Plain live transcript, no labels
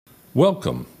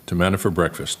Welcome to Manna for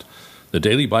Breakfast, the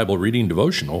daily Bible reading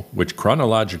devotional which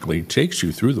chronologically takes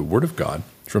you through the Word of God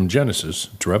from Genesis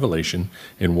to Revelation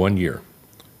in 1 year.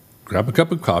 Grab a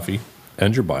cup of coffee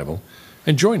and your Bible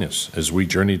and join us as we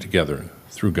journey together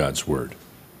through God's Word.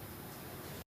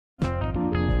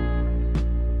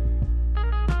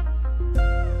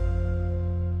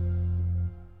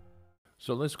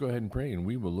 So let's go ahead and pray, and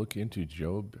we will look into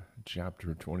Job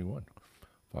chapter 21.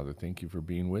 Father, thank you for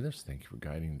being with us. Thank you for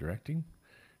guiding and directing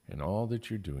and all that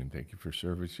you're doing. Thank you for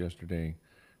service yesterday,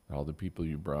 all the people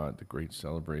you brought, the great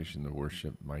celebration, the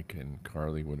worship. Mike and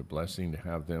Carly, what a blessing to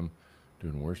have them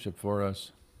doing worship for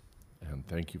us. And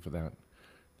thank you for that.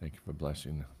 Thank you for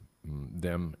blessing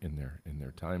them in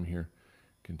their time here.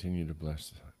 Continue to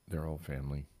bless their whole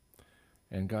family.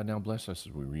 And God, now bless us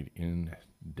as we read in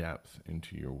depth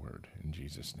into your word. In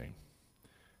Jesus' name,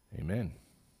 amen.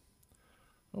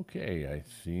 Okay, I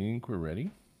think we're ready.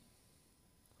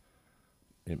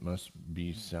 It must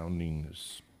be sounding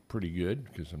pretty good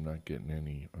because I'm not getting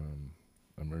any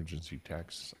emergency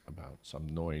texts about some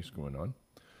noise going on.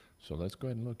 So let's go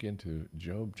ahead and look into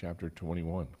Job chapter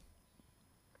 21.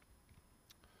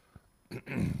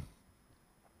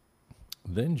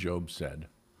 Then Job said,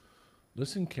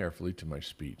 "Listen carefully to my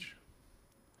speech,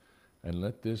 and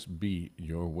let this be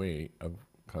your way of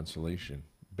consolation.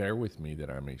 Bear with me that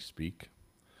I may speak.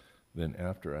 Then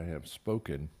after I have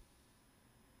spoken,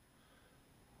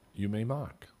 you may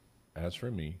mock. As for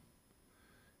me,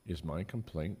 is my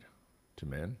complaint to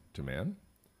man?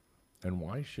 And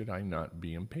why should I not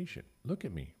be impatient? Look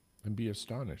at me and be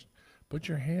astonished. Put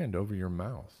your hand over your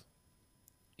mouth.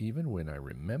 Even when I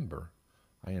remember,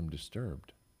 I am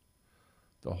disturbed.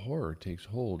 The horror takes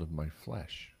hold of my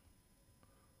flesh.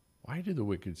 Why do the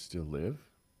wicked still live,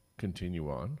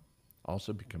 continue on,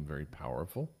 also become very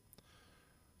powerful?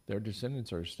 Their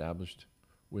descendants are established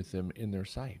with them in their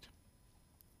sight,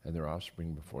 and their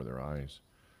offspring before their eyes.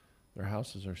 Their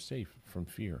houses are safe from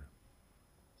fear,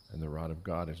 and the rod of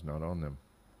God is not on them.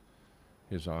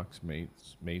 His ox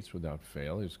mates without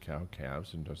fail, his cow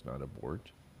calves and does not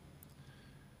abort.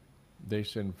 They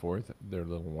send forth their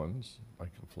little ones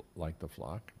like the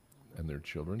flock, and their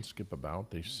children skip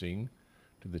about. They sing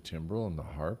to the timbrel and the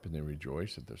harp, and they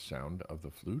rejoice at the sound of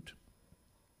the flute.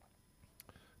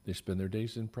 They spend their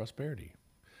days in prosperity,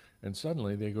 and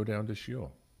suddenly they go down to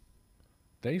Sheol.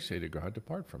 They say to God,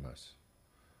 'Depart from us.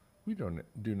 We do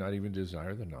not even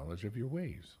desire the knowledge of your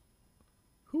ways.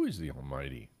 Who is the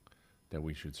Almighty that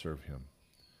we should serve him?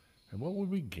 And what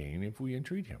would we gain if we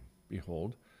entreat him?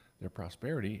 Behold, their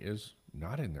prosperity is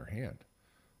not in their hand.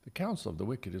 The counsel of the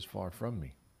wicked is far from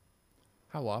me.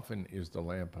 How often is the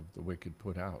lamp of the wicked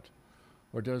put out?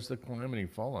 Or does the calamity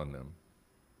fall on them?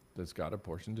 Does God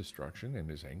apportion destruction in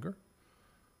his anger?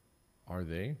 Are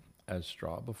they as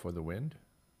straw before the wind,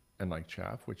 and like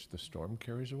chaff which the storm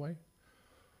carries away?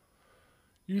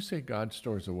 You say God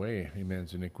stores away a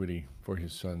man's iniquity for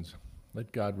his sons.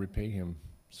 Let God repay him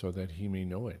so that he may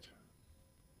know it.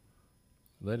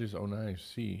 Let his own eyes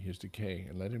see his decay,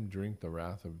 and let him drink the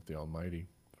wrath of the Almighty.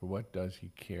 For what does he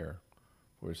care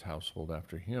for his household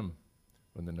after him,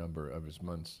 when the number of his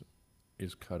months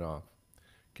is cut off?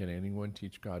 Can anyone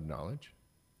teach God knowledge,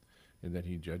 in that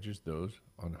he judges those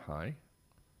on high,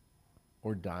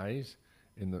 or dies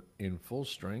in full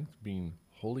strength, being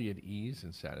wholly at ease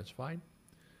and satisfied?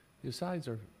 His sides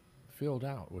are filled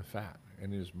out with fat,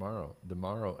 and the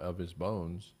marrow of his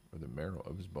bones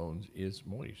is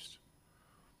moist.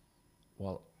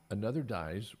 While another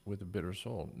dies with a bitter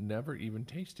soul, never even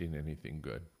tasting anything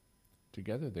good.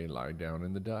 Together they lie down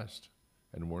in the dust,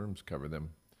 and worms cover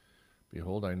them.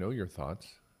 Behold, I know your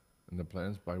thoughts, and the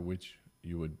plans by which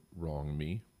you would wrong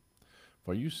me.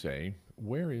 For you say,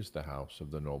 where is the house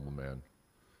of the noble man?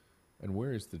 And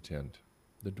where is the tent,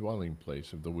 the dwelling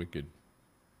place of the wicked?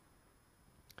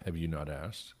 Have you not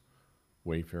asked,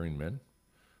 wayfaring men?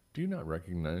 Do you not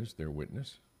recognize their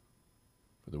witness?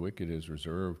 For the wicked is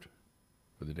reserved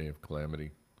for the day of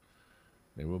calamity.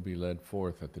 They will be led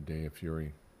forth at the day of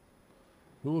fury.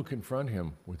 Who will confront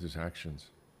him with his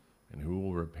actions, and who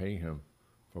will repay him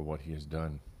for what he has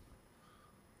done?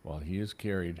 While he is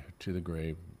carried to the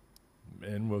grave,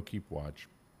 men will keep watch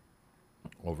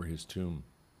over his tomb.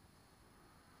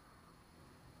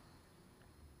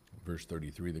 Verse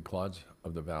 33, the clods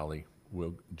of the valley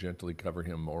will gently cover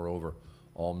him. Moreover,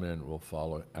 all men will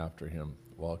follow after him,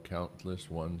 while countless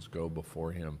ones go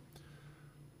before him.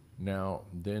 Now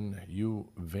then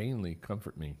you vainly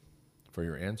comfort me, for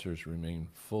your answers remain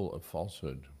full of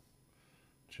falsehood.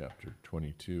 Chapter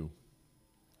 22,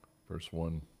 verse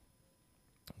 1.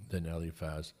 Then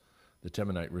Eliphaz the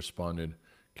Temanite responded,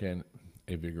 Can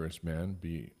a vigorous man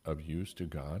be of use to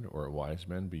God, or a wise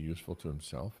man be useful to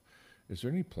himself? Is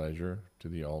there any pleasure to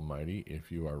the Almighty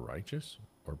if you are righteous,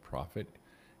 or profit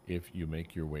if you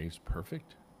make your ways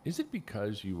perfect? Is it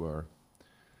because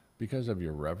of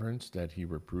your reverence that he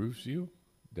reproves you,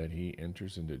 that he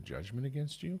enters into judgment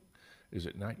against you? Is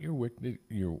it not your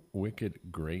wicked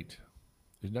great?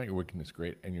 Is not your wickedness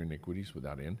great, and your iniquities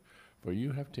without end? For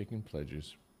you have taken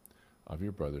pledges of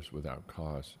your brothers without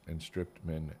cause, and stripped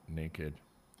men naked.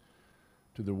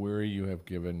 To the weary you have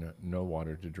given no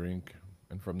water to drink,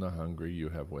 and from the hungry you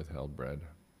have withheld bread.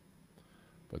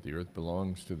 But the earth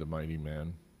belongs to the mighty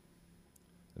man,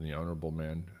 and the honorable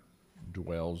man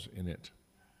dwells in it.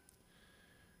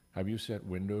 Have you set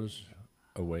windows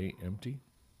away empty?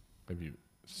 Have you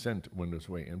sent windows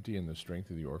away empty, and the strength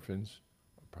of the orphans,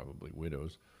 probably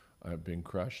widows, have been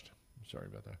crushed? Sorry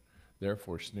about that.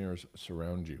 Therefore snares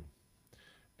surround you,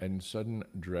 and sudden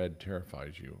dread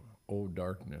terrifies you, O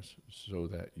darkness, so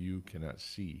that you cannot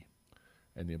see,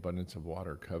 and the abundance of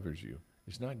water covers you.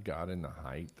 Is not God in the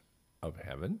height of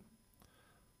heaven?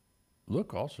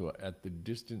 Look also at the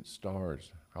distant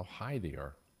stars, how high they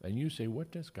are. And you say,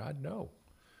 what does God know?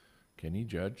 Can he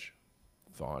judge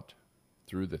thought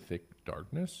through the thick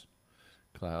darkness?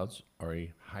 Clouds are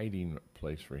a hiding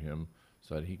place for him,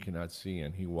 so that he cannot see,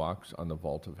 and he walks on the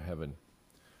vault of heaven.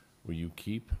 Will you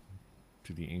keep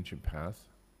to the ancient path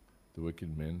the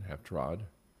wicked men have trod,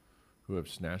 who have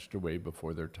snatched away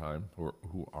before their time, or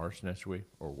who are snatched away,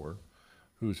 or were,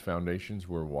 whose foundations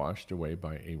were washed away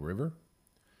by a river?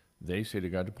 They say to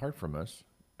God, depart from us,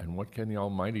 and what can the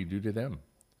Almighty do to them?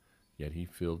 Yet he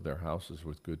filled their houses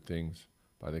with good things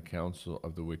by the counsel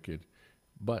of the wicked.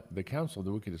 But the counsel of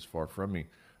the wicked is far from me.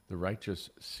 The righteous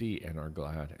see and are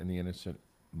glad, and the innocent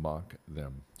mock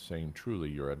them, saying, truly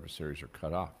your adversaries are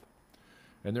cut off,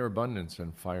 and their abundance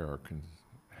and fire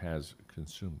has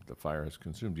consumed. The fire has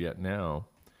consumed. Yet now,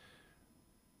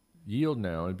 yield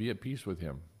now and be at peace with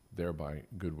him. Thereby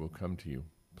good will come to you.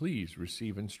 Please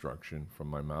receive instruction from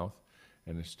my mouth,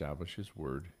 and establish his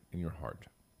word in your heart.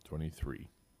 23.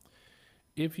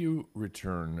 If you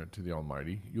return to the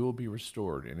Almighty, you will be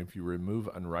restored. And if you remove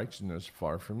unrighteousness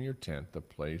far from your tent,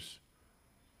 place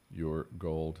your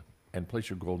gold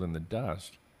in the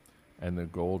dust, and the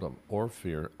gold of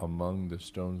Ophir among the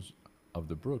stones of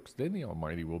the brooks, then the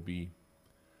Almighty will be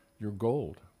your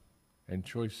gold and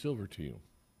choice silver to you.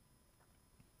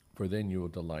 For then you will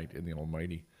delight in the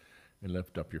Almighty and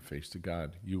lift up your face to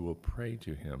God. You will pray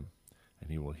to him,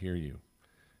 and he will hear you,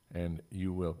 and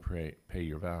you will pay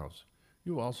your vows.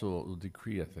 You also will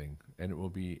decree a thing, and it will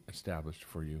be established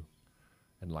for you,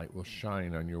 and light will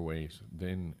shine on your ways.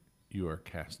 Then you are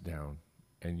cast down,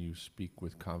 and you speak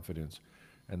with confidence,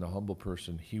 and the humble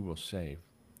person he will save.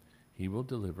 He will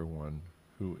deliver one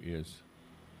who is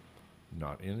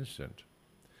not innocent,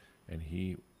 and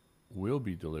he will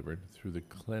be delivered through the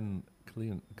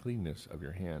cleanness of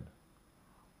your hand.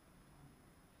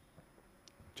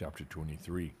 Chapter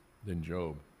 23. Then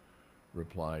Job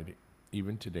replied,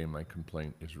 even today my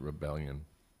complaint is rebellion.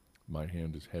 My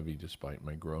hand is heavy despite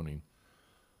my groaning.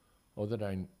 Oh, that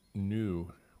I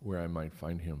knew where I might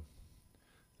find him,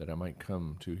 that I might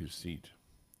come to his seat.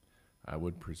 I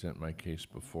would present my case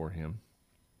before him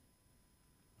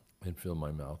and fill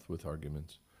my mouth with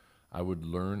arguments. I would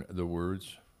learn the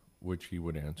words which he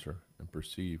would answer, and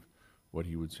perceive what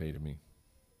he would say to me.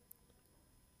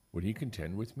 Would he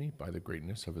contend with me by the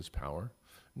greatness of his power?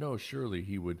 No, surely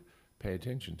he would pay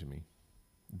attention to me.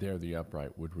 There the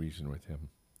upright would reason with him,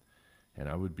 and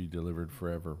I would be delivered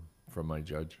forever from my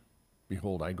judge.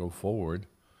 Behold, I go forward,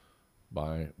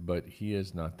 but he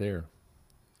is not there,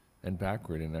 and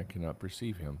backward, and I cannot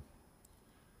perceive him.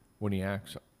 When he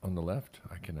acts on the left,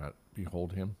 I cannot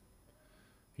behold him.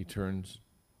 He turns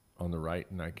on the right,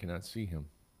 and I cannot see him.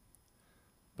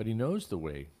 But he knows the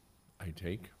way I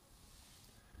take.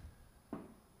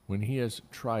 When he has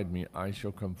tried me, I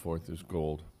shall come forth as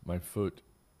gold. My foot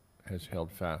has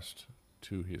held fast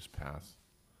to his path.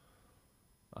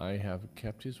 I have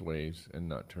kept his ways and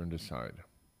not turned aside.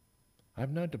 I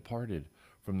have not departed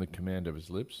from the command of his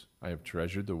lips. I have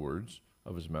treasured the words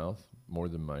of his mouth more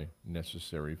than my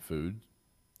necessary food.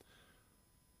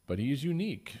 But he is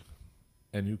unique,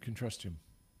 and who can trust him?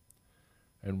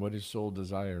 And what his soul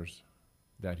desires,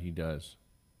 that he does.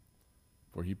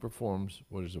 For he performs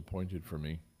what is appointed for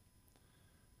me,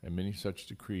 and many such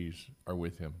decrees are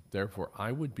with him. Therefore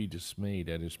I would be dismayed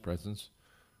at his presence.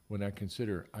 When I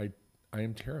consider, I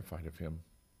am terrified of him.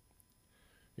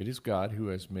 It is God who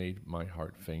has made my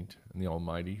heart faint, and the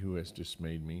Almighty who has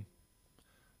dismayed me.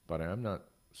 But I am not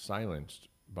silenced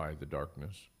by the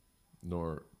darkness,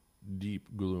 nor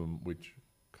deep gloom which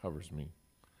covers me.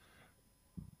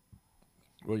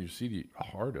 Well, you see, the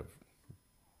heart of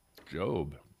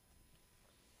Job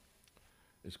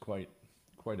is quite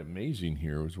amazing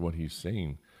here, is what he's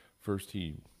saying. First,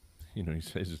 he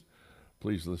says,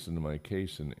 please listen to my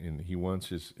case, and he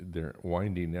wants they're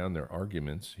winding down their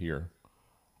arguments here.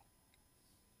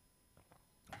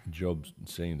 Job's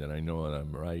saying that I know that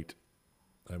I'm right,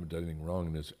 I haven't done anything wrong,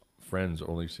 and his friends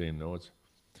only saying, no, it's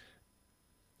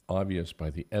obvious by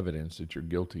the evidence that you're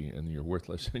guilty and you're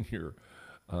worthless and you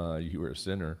are a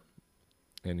sinner.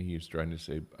 And he's trying to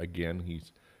say, again, he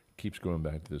keeps going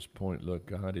back to this point, look,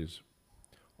 God is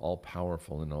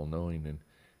all-powerful and all-knowing,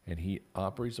 and he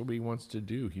operates the way he wants to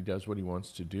do. He does what he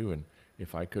wants to do, and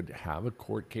if I could have a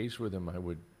court case with him, I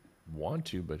would want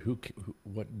to, but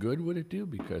what good would it do?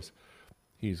 Because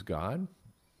he's God.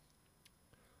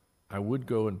 I would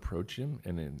go and approach him,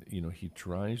 and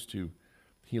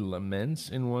he laments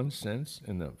in one sense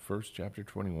in the first chapter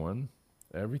 21,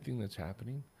 everything that's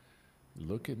happening.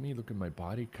 Look at me, look at my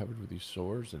body covered with these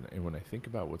sores, and when I think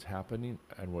about what's happening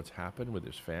and what's happened with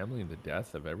his family and the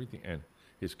death of everything and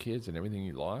his kids and everything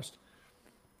he lost,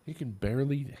 he can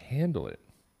barely handle it.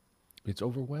 It's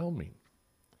overwhelming.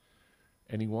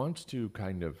 And he wants to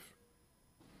kind of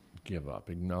give up,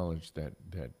 acknowledge that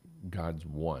God's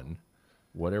won,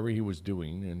 whatever he was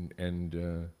doing, and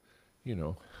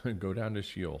go down to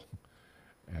Sheol.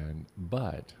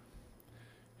 But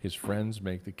his friends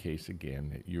make the case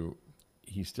again.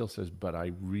 He still says, but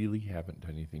I really haven't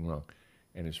done anything wrong.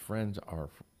 And his friends are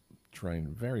trying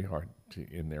very hard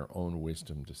in their own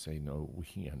wisdom to say, no,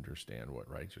 we understand what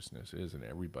righteousness is, and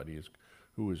everybody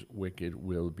who is wicked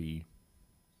will be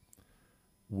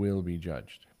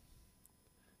judged.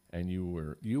 And you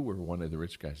were one of the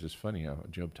rich guys. It's funny how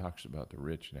Job talks about the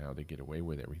rich and how they get away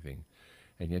with everything.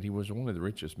 And yet he was one of the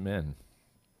richest men.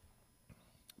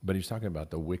 But he's talking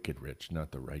about the wicked rich,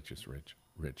 not the righteous rich,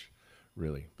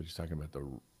 really. But he's talking about the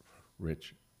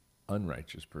rich,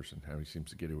 unrighteous person, how he seems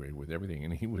to get away with everything.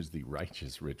 And he was the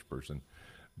righteous rich person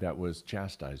that was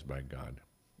chastised by God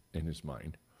in his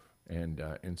mind and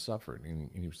suffered. And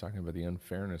he was talking about the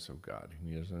unfairness of God. And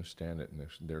he doesn't understand it. And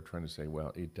they're trying to say,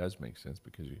 well, it does make sense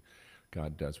because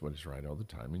God does what is right all the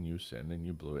time. And you sinned and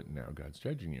you blew it. And now God's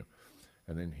judging you.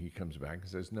 And then he comes back and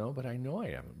says, no, but I know I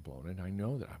haven't blown it. I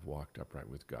know that I've walked upright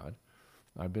with God.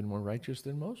 I've been more righteous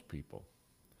than most people.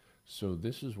 So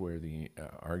this is where the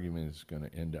argument is going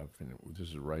to end up. And this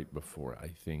is right before,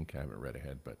 I haven't read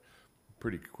ahead, but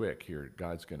pretty quick here,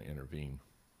 God's going to intervene.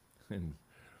 And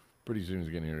pretty soon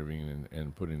he's going to intervene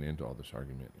and put an end to all this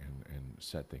argument and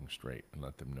set things straight and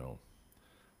let them know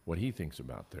what he thinks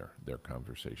about their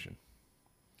conversation.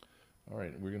 All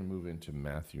right, we're going to move into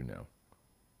Matthew now.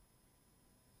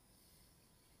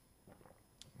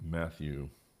 Matthew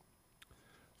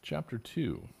chapter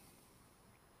 2.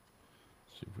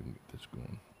 See if we can get this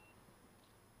going.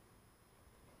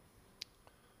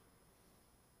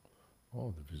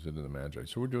 Oh, the visit of the Magi.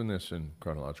 So we're doing this in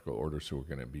chronological order, so we're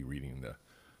going to be reading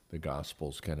the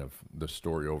Gospels, kind of the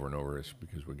story over and over,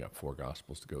 because we got 4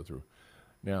 Gospels to go through.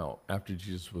 Now, after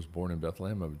Jesus was born in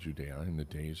Bethlehem of Judea in the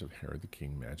days of Herod the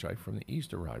king, Magi from the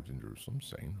east arrived in Jerusalem,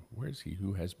 saying, where is he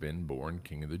who has been born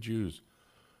King of the Jews?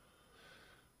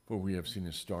 For we have seen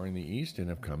his star in the east and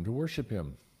have come to worship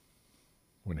him.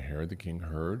 When Herod the king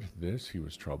heard this, he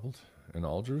was troubled, and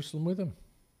all Jerusalem with him.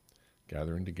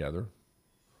 Gathering together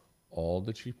all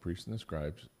the chief priests and the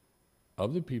scribes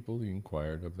of the people, he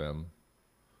inquired of them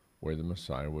where the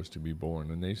Messiah was to be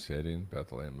born. And they said, in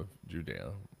Bethlehem of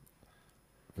Judea.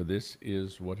 For this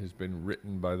is what has been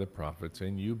written by the prophets,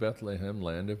 and you, Bethlehem,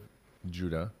 land of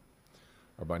Judah,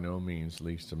 are by no means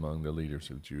least among the leaders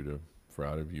of Judah, for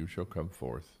out of you shall come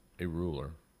forth a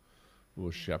ruler who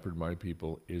will shepherd my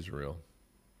people Israel.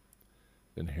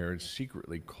 Then Herod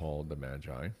secretly called the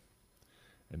Magi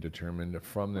and determined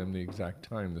from them the exact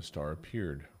time the star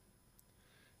appeared.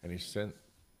 And he sent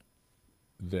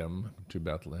them to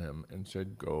Bethlehem and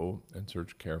said, go and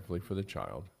search carefully for the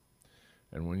child.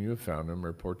 And when you have found him,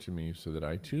 report to me so that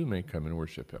I too may come and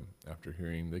worship him. After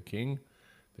hearing the king,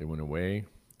 they went away,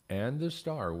 and the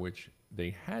star which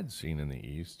they had seen in the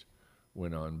east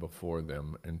went on before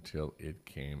them until it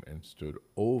came and stood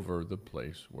over the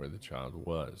place where the child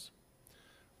was.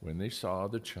 When they saw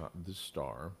the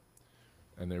star,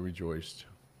 and they rejoiced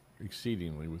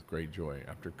exceedingly with great joy.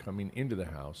 After coming into the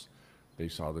house, they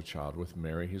saw the child with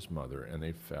Mary his mother, and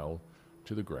they fell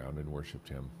to the ground and worshipped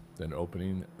him. Then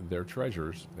opening their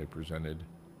treasures, they presented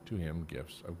to him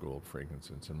gifts of gold,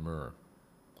 frankincense, and myrrh.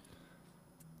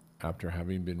 After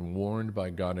having been warned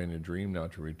by God in a dream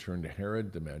not to return to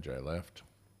Herod, the Magi left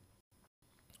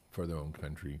for their own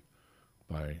country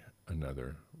by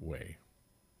another way.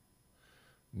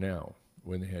 Now,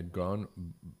 When they had gone,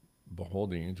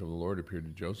 behold, the angel of the Lord appeared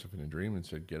to Joseph in a dream and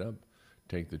said, "Get up,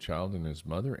 take the child and his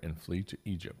mother, and flee to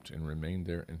Egypt, and remain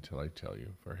there until I tell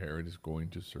you, for Herod is going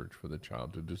to search for the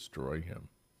child to destroy him."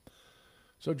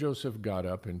 So Joseph got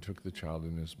up and took the child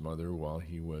and his mother while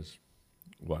it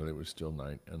was still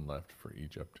night, and left for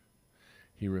Egypt.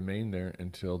 He remained there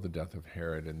until the death of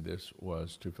Herod, and this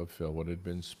was to fulfill what had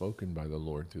been spoken by the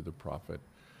Lord through the prophet,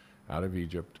 "Out of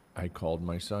Egypt I called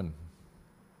my son."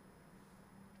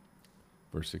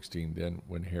 Verse 16, then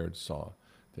when Herod saw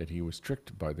that he was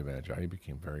tricked by the Magi, he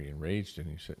became very enraged, and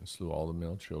he sent and slew all the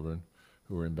male children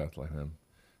who were in Bethlehem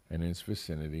and in its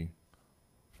vicinity,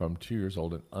 from 2 years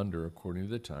old and under, according to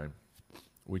the time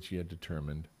which he had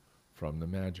determined from the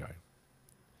Magi.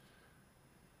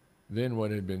 Then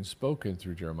what had been spoken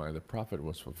through Jeremiah the prophet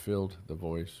was fulfilled. The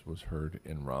voice was heard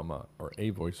in Ramah, or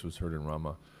a voice was heard in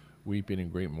Ramah, weeping in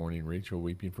great mourning, Rachel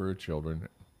weeping for her children,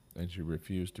 and she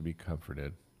refused to be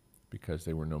comforted, because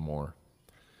they were no more.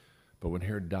 But when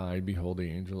Herod died, behold, the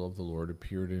angel of the Lord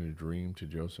appeared in a dream to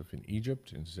Joseph in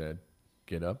Egypt, and said,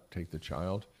 "Get up, take the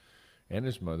child and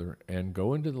his mother, and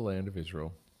go into the land of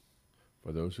Israel,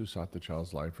 for those who sought the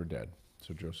child's life are dead."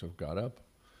 So Joseph got up,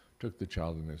 took the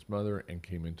child and his mother, and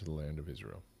came into the land of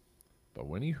Israel. But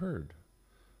when he heard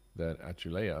that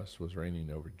Archelaus was reigning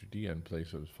over Judea in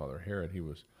place of his father Herod, he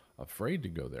was afraid to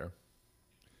go there.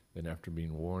 Then after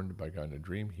being warned by God in a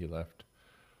dream, he left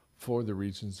for the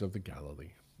regions of the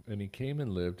Galilee. And he came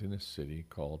and lived in a city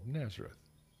called Nazareth.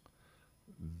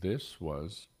 This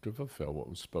was to fulfill what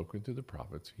was spoken through the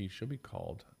prophets: "He shall be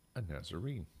called a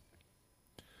Nazarene."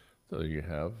 So there you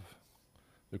have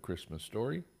the Christmas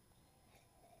story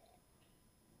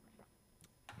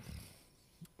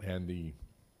and the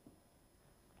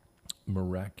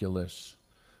miraculous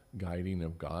guiding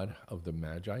of God, of the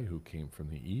Magi who came from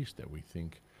the east, that we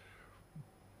think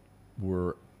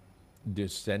were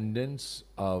descendants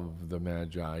of the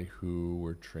Magi who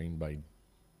were trained by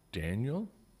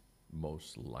Daniel,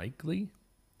 most likely,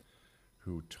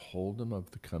 who told them of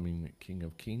the coming King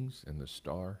of Kings and the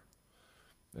star.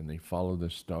 And they followed the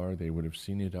star. They would have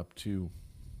seen it up to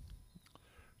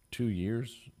 2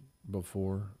 years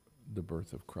before the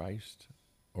birth of Christ.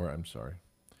 Or, I'm sorry,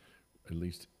 at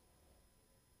least,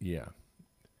 yeah,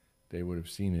 they would have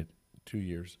seen it 2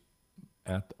 years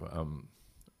at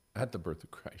the birth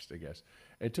of Christ, I guess.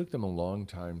 It took them a long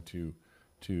time to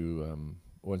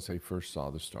once they first saw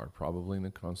the star, probably in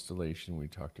the constellation we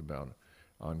talked about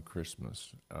on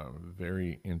Christmas.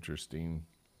 Very interesting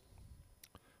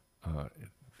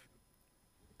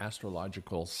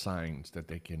astrological signs that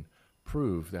they can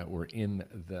prove that were in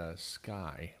the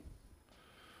sky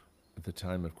at the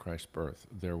time of Christ's birth.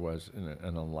 There was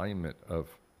an alignment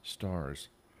of stars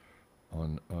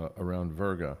on around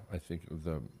Virga. I think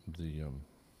the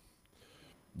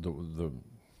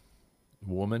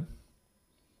woman,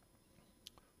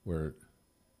 where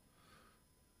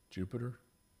Jupiter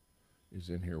is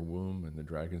in her womb and the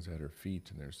dragon's at her feet,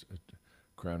 and there's a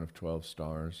crown of 12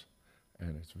 stars,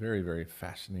 and it's very, very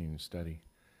fascinating study.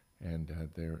 And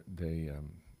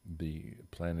the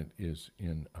planet is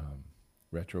in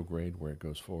retrograde, where it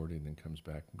goes forward and then comes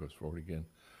back and goes forward again.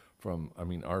 From,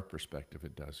 our perspective,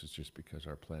 it does. It's just because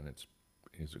our planet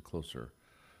is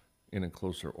in a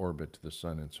closer orbit to the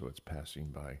sun, and so it's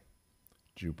passing by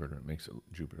Jupiter. It makes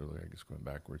Jupiter look like it's going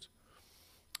backwards.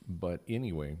 But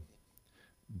anyway,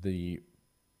 the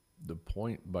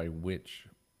point by which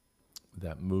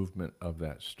that movement of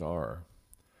that star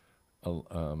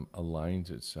aligns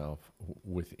itself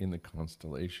within the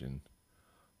constellation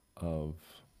of,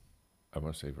 I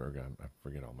want to say Virgo, I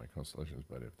forget all my constellations,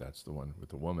 but if that's the one with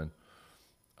the woman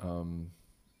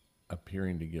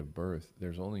appearing to give birth,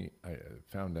 I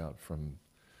found out from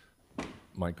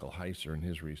Michael Heiser and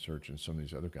his research and some of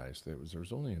these other guys, there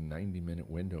was only a 90-minute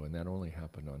window, and that only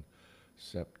happened on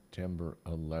September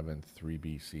 11th, 3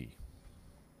 BC.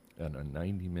 And a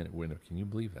 90-minute window. Can you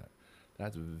believe that?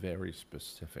 That's very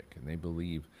specific, and they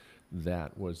believe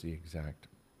that was the exact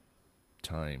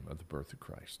time of the birth of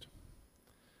Christ.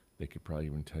 They could probably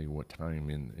even tell you what time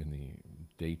in the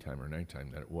daytime or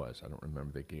nighttime that it was. I don't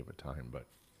remember they gave a time, but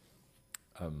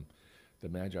the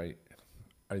Magi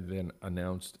then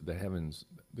announced the heavens,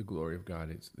 the glory of God.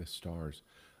 It's the stars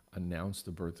announced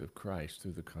the birth of Christ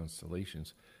through the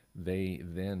constellations. They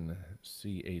then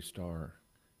see a star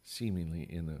seemingly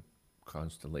in the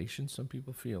constellation, some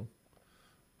people feel,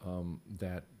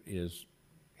 that is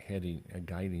heading,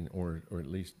 guiding, or at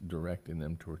least directing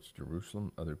them towards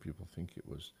Jerusalem. Other people think it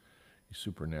was a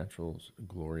supernatural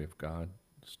glory of God,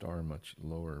 star much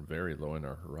lower, very low in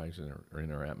our horizon or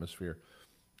in our atmosphere.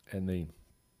 And they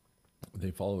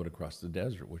They followed across the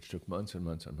desert, which took months and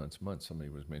months and months and months. Somebody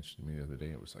was mentioning to me the other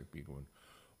day, it was like being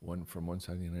going from one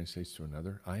side of the United States to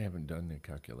another. I haven't done the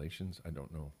calculations. I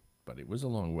don't know. But it was a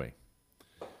long way.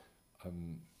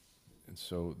 And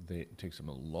so it takes them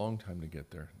a long time to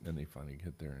get there. Then they finally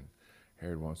get there, and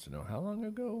Herod wants to know, how long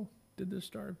ago did this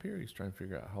star appear? He's trying to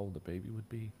figure out how old the baby would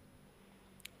be.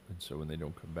 And so when they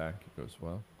don't come back, he goes,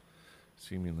 well,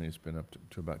 seemingly it's been up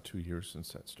to about 2 years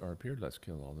since that star appeared. Let's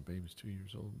kill all the babies 2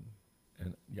 years old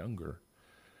and younger.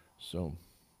 So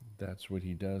that's what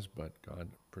he does, but God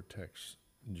protects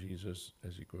Jesus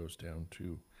as he goes down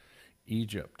to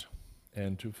Egypt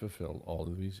and to fulfill all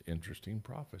of these interesting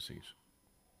prophecies.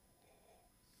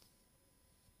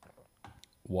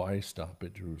 Why stop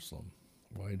at Jerusalem?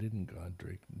 Why didn't God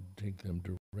take them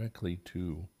directly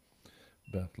to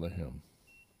Bethlehem?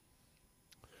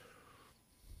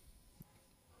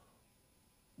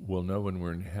 We'll know when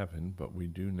we're in heaven, but we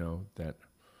do know that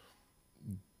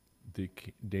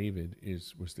David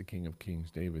was the King of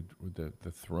Kings. David,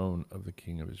 the throne of the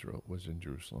King of Israel, was in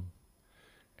Jerusalem.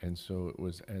 And so it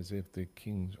was as if the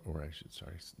kings, or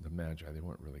the Magi, they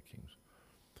weren't really kings,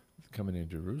 coming in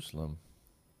Jerusalem,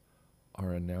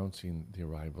 are announcing the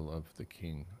arrival of the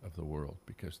King of the world,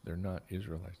 because they're not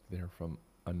Israelites. They're from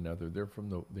another.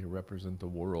 They represent the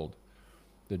world,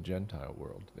 the Gentile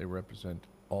world. They represent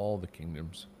all the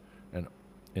kingdoms, and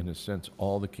in a sense,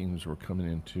 all the kingdoms were coming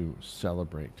in to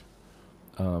celebrate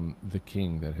the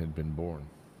King that had been born.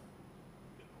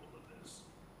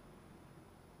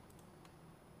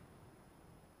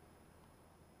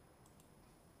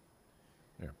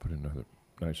 There, put another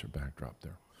nicer backdrop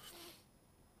there.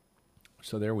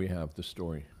 So there we have the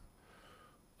story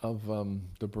of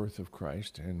the birth of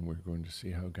Christ, and we're going to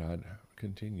see how God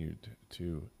continued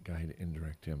to guide and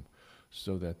direct him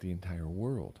so that the entire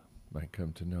world might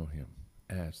come to know him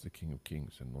as the King of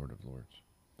Kings and Lord of Lords.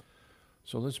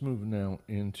 So let's move now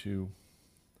into,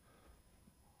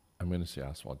 I'm going to say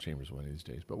Oswald Chambers one of these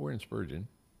days, but we're in Spurgeon,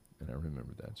 and I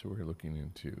remember that. So we're looking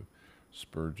into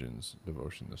Spurgeon's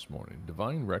devotion this morning.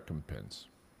 Divine recompense.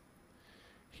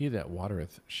 He that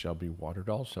watereth shall be watered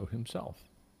also himself.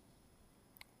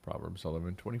 Proverbs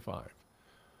 11:25.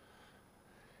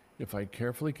 If I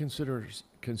carefully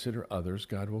consider others,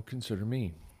 God will consider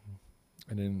me,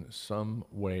 and in some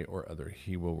way or other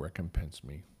he will recompense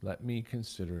me. Let me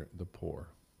consider the poor,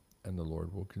 and the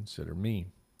Lord will consider me.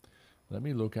 Let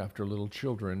me look after little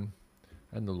children,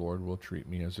 and the Lord will treat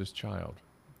me as his child.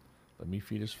 Let me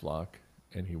feed his flock,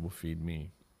 and he will feed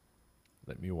me.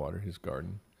 Let me water his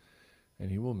garden, and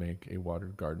he will make a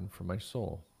watered garden for my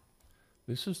soul.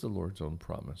 This is the Lord's own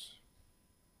promise.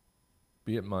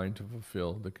 Be it mine to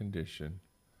fulfill the condition,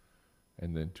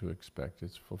 and then to expect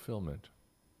its fulfillment.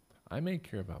 I may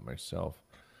care about myself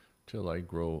till I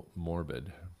grow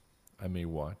morbid. I may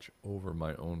watch over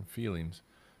my own feelings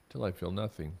till I feel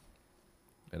nothing,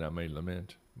 and I may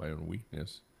lament my own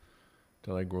weakness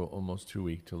till I grow almost too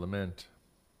weak to lament.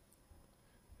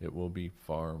 It will be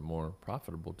far more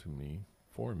profitable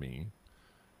for me,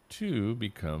 to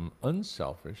become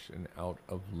unselfish and out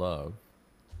of love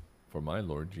for my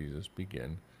Lord Jesus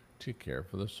begin to care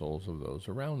for the souls of those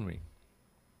around me.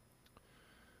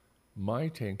 My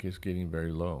tank is getting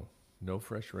very low. No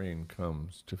fresh rain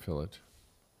comes to fill it.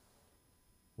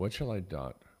 What shall I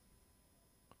dot?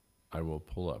 I will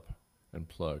pull up and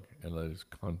plug and let its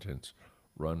contents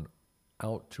run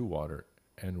out to water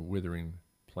and withering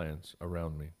plants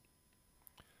around me.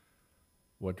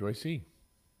 What do I see?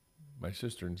 My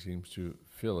cistern seems to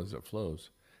fill as it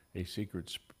flows. A secret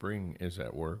spring is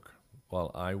at work.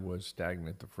 While I was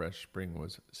stagnant, the fresh spring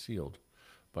was sealed.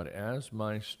 But as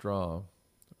my stalk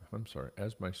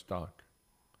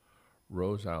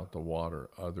rose out the water,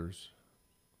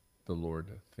 the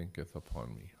Lord thinketh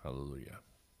upon me. Hallelujah.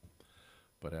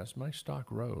 But as my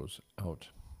stalk rose out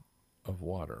of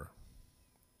water,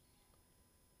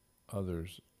 the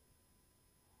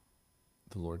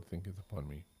Lord thinketh upon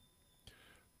me.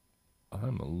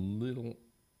 I'm a little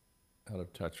out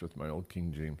of touch with my old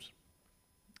King James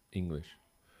English.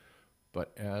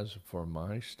 But as for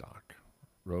my stock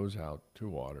rose out to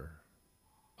water,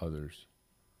 the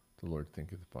Lord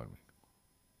thinketh upon me.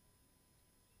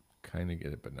 Kind of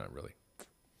get it, but not really.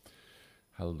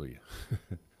 Hallelujah.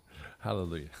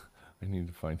 Hallelujah. I need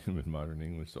to find him in modern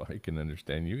English so I can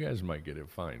understand. You guys might get it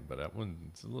fine, but that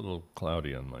one's a little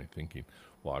cloudy on my thinking.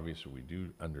 Well, obviously we do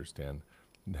understand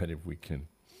that if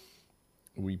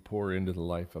we pour into the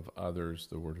life of others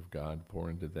the word of God, pour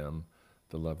into them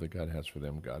the love that God has for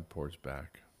them, God pours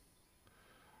back.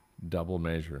 Double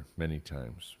measure many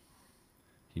times.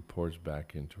 He pours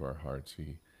back into our hearts.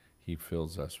 He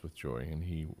fills us with joy, and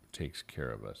he takes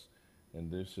care of us And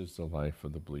this is the life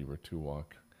of the believer, to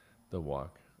walk the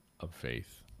walk of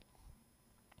faith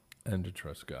and to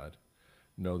trust God.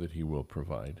 Know that He will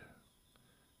provide.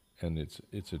 And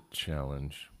it's a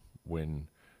challenge when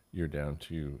you're down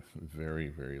to very,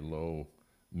 very low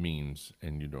means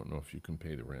and you don't know if you can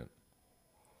pay the rent.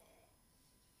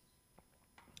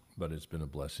 But it's been a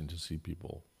blessing to see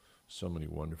people, so many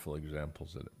wonderful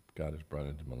examples that God has brought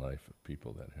into my life of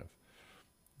people that have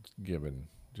given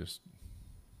just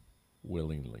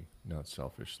willingly, not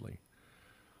selfishly,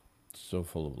 so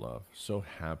full of love, so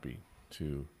happy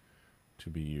to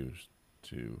be used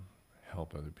to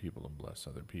help other people and bless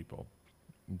other people.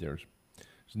 There's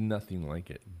nothing like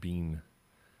it, being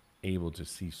able to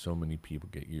see so many people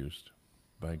get used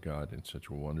by God in such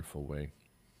a wonderful way,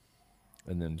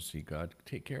 and then to see God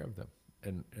take care of them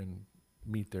and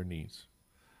meet their needs.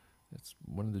 It's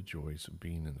one of the joys of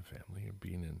being in the family and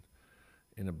being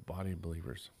in a body of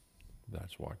believers.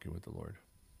 That's walking with the Lord.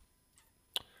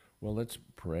 Well, let's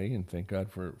pray and thank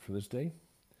God for this day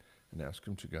and ask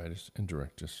Him to guide us and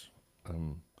direct us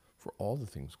for all the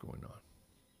things going on.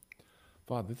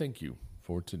 Father, thank you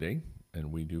for today,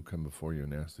 and we do come before you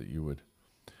and ask that you would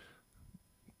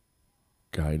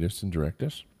guide us and direct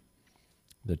us,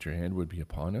 that your hand would be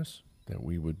upon us, that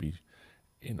we would be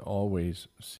in all ways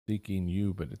seeking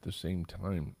you, but at the same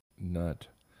time not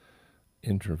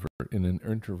in an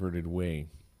introverted way,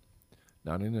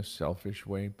 not in a selfish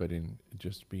way, but in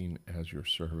just being as your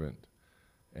servant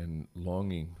and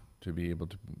longing to be able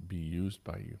to be used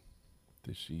by you,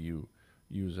 to see you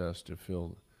use us to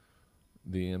fill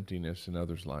the emptiness in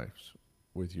others' lives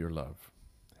with your love.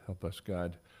 Help us,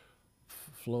 God,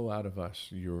 flow out of us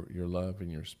your love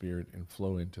and your spirit and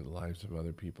flow into the lives of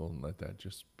other people, and let that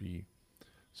just be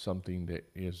something that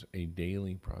is a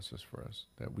daily process for us,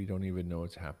 that we don't even know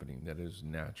it's happening, that is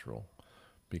natural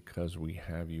because we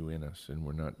have you in us and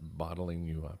we're not bottling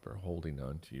you up or holding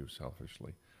on to you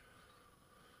selfishly.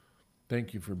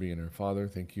 Thank you for being our Father.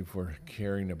 Thank you for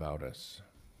caring about us,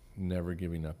 never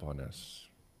giving up on us.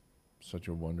 Such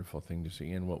a wonderful thing to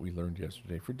see, and what we learned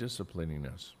yesterday, for disciplining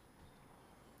us.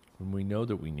 When we know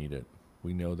that we need it,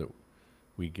 we know that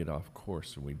we get off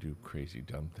course and we do crazy,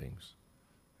 dumb things.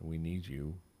 And we need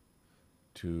you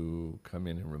to come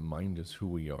in and remind us who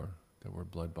we are, that we're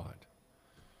blood-bought,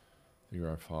 that you're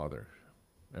our Father.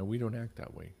 And we don't act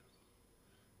that way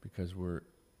because we're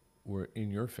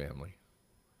in your family.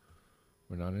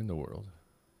 We're not in the world.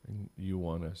 And you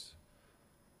want us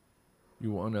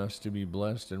to be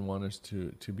blessed and want us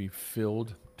to be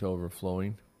filled to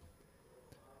overflowing.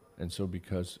 And so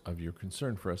because of your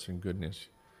concern for us and goodness,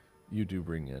 you do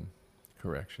bring in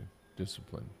correction,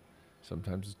 discipline.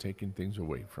 Sometimes it's taking things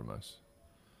away from us.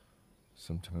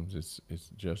 Sometimes it's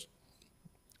just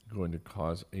going to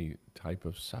cause a type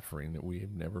of suffering that we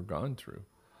have never gone through,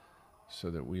 so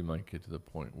that we might get to the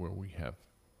point where we have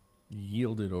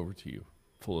yielded over to you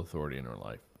full authority in our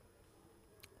life.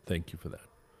 Thank you for that.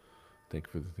 Thank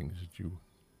you for the things that you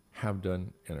have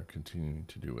done and are continuing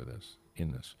to do with us,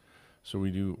 in us. So we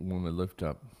do want to lift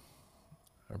up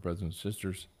our brothers and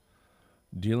sisters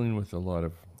dealing with a lot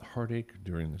of heartache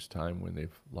during this time when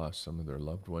they've lost some of their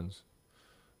loved ones,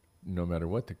 no matter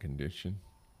what the condition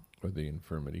or the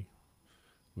infirmity.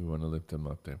 We want to lift them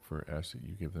up and ask that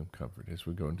you give them comfort as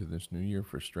we go into this new year,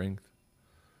 for strength,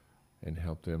 and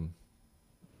help them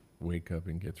wake up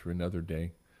and get through another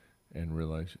day and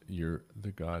realize you're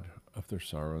the God of their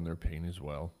sorrow and their pain as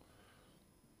well,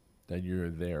 that you're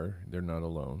there, they're not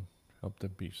alone. Help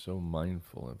them be so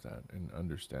mindful of that and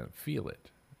understand, feel it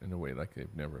in a way like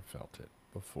they've never felt it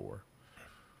before.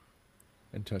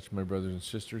 And touch my brothers and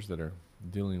sisters that are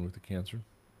dealing with the cancer,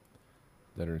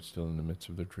 that are still in the midst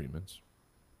of their treatments.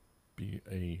 Be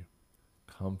a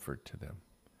comfort to them.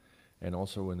 And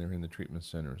also when they're in the treatment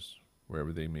centers,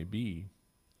 wherever they may be,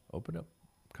 open up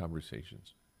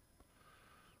conversations.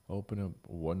 Open up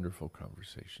wonderful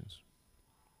conversations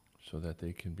so that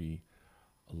they can be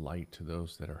a light to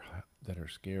those that are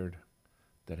scared,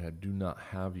 that do not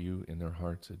have you in their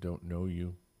hearts, that don't know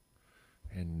you,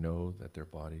 and know that their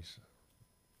bodies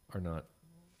are not,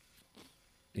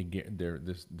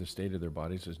 the state of their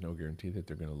bodies is no guarantee that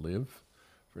they're going to live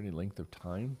for any length of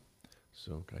time.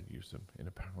 So God, use them in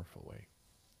a powerful way,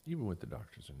 even with the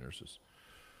doctors and nurses.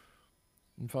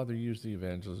 And Father, use the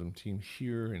evangelism team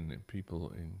here and the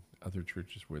people in other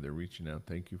churches where they're reaching out.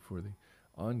 Thank you for the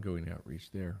ongoing outreach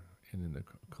there. And in the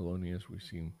colonias, we've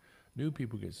seen new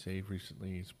people get saved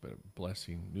recently. It's been a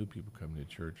blessing. New people coming to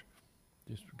church.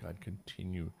 Just God,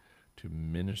 continue to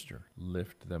minister,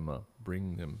 lift them up,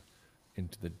 bring them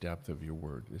into the depth of your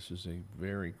word. This is a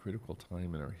very critical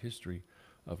time in our history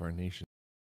of our nation.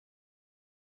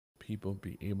 people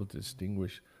be able to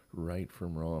distinguish right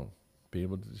from wrong, be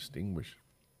able to distinguish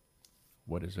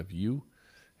what is of you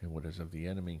and what is of the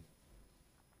enemy.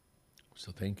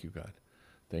 So thank you, God.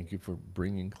 Thank you for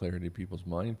bringing clarity to people's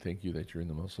mind. Thank you that you're in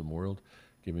the Muslim world,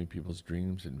 giving people's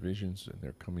dreams and visions, and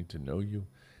they're coming to know you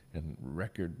in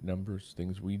record numbers,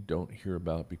 things we don't hear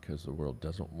about because the world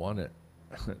doesn't want it.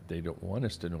 They don't want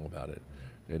us to know about it.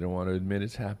 They don't want to admit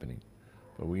it's happening.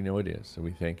 But we know it is. So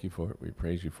we thank you for it. We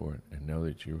praise you for it, and know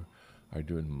that you are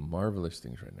doing marvelous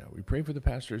things right now. We pray for the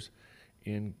pastors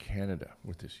in Canada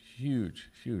with this huge,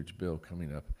 huge bill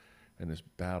coming up and this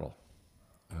battle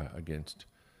against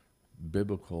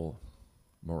biblical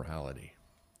morality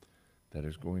that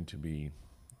is going to be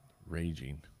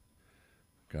raging.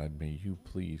 God, may you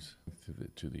please,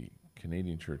 to the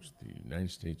Canadian church, the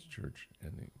United States church,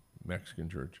 and the Mexican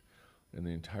church, and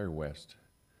the entire West,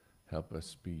 help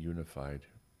us be unified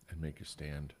and make a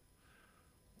stand.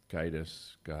 Guide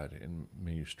us, God, and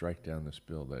may you strike down this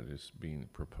bill that is being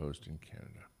proposed in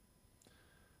Canada.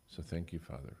 So thank you,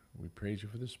 Father. We praise you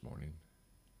for this morning,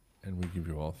 and we give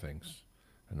you all thanks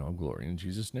and all glory. In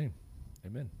Jesus' name,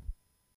 amen.